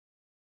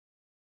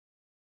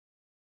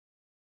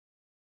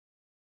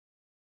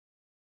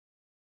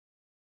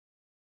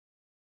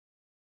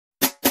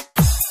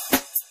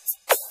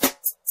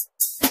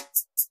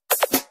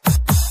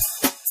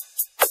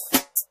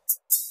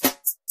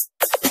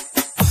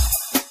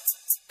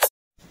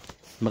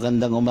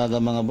Magandang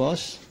umaga mga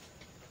boss.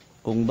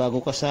 Kung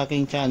bago ka sa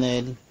aking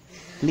channel,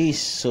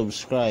 please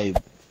subscribe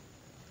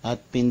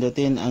at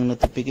pindutin ang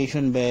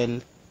notification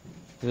bell,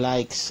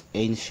 likes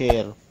and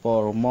share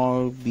for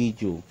more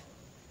video.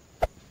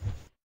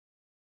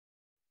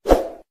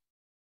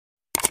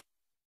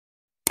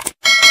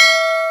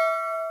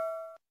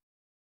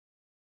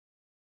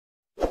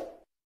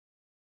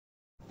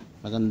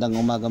 Magandang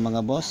umaga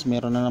mga boss.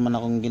 Meron na naman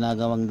akong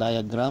ginagawang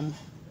diagram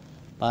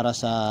para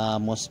sa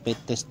Mosfet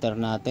tester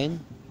natin.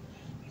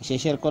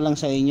 I-share ko lang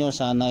sa inyo,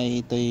 sana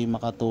ito'y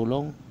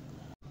makatulong.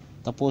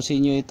 Tapusin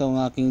nyo itong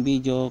aking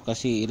video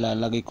kasi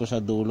ilalagay ko sa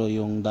dulo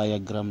yung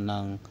diagram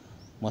ng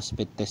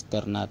Mosfet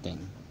tester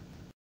natin.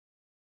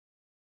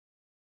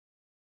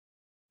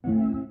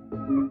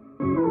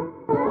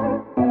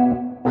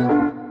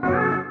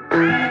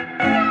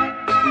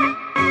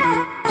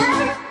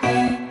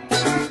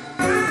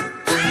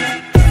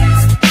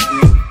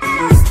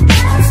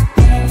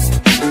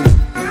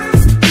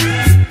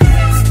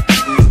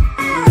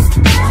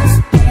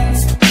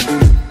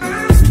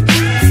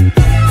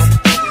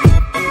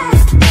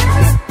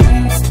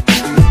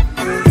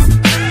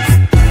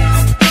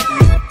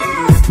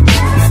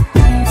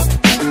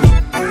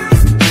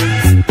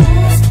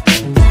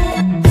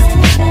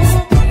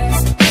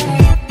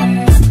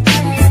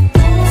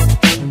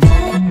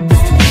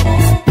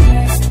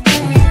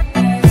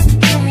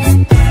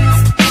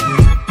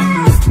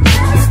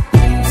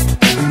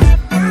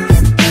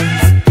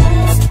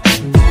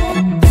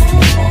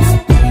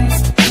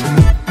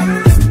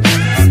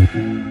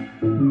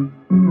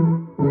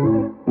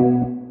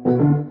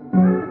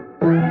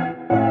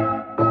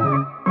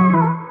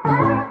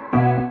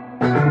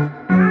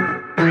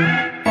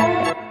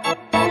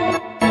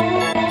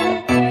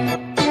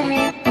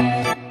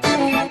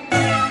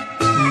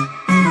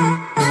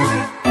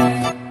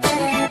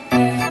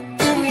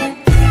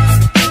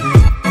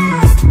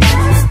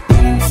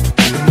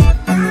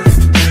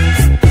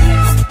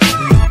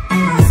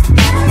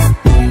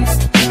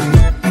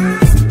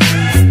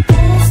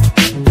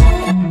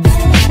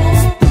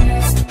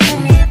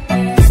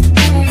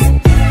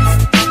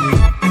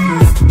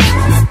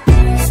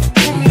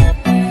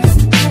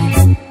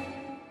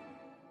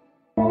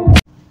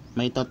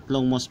 May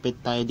tatlong Mosfet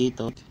tayo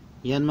dito.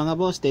 Yan mga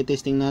boss,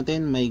 testing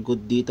natin. May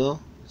good dito,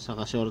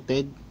 saka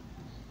shorted,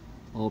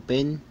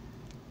 open.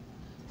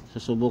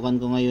 Susubukan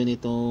ko ngayon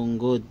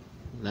itong good.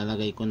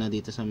 Lalagay ko na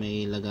dito sa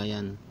may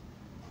lagayan.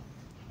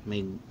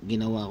 May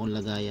ginawa akong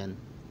lagayan.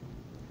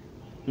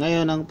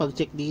 Ngayon ang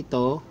pag-check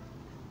dito,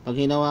 pag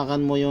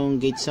hinawakan mo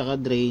yung gauge saka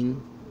drain,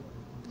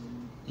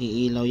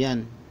 iilaw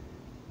yan.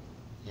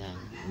 Yan,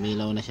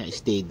 umilaw na siya,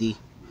 steady.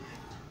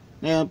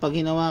 Ngayon, pag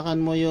hinawakan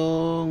mo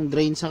yung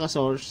drain sa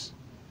source,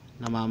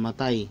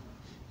 namamatay.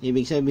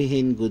 Ibig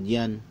sabihin, good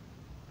yan.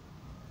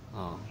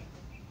 Oh.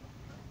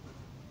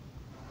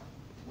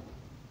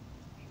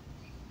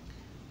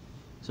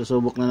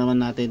 Susubok na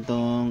naman natin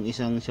tong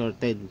isang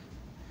shorted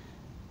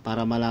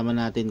para malaman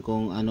natin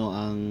kung ano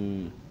ang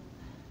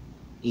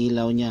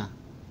ilaw niya.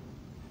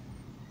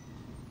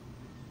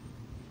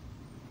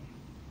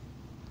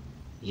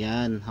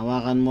 Yan,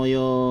 hawakan mo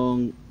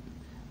yung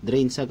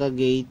drain sa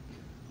gate.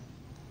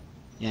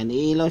 Yan,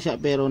 iilaw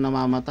siya pero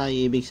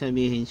namamatay. Ibig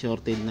sabihin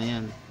shorted na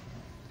yan.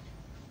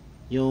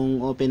 Yung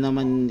open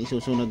naman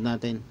isusunod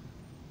natin.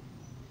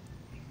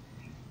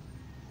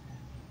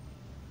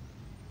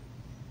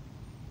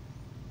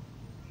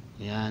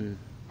 Yan,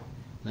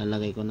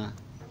 lalagay ko na.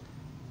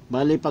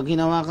 Bali pag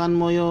hinawakan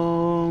mo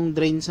yung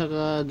drain sa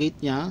gate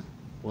nya,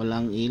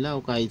 walang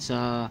ilaw kahit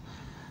sa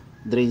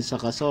drain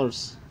sa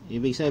source.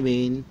 Ibig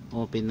sabihin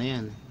open na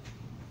yan.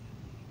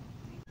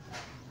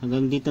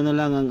 Hanggang dito na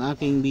lang ang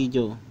aking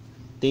video.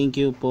 Thank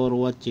you for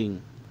watching.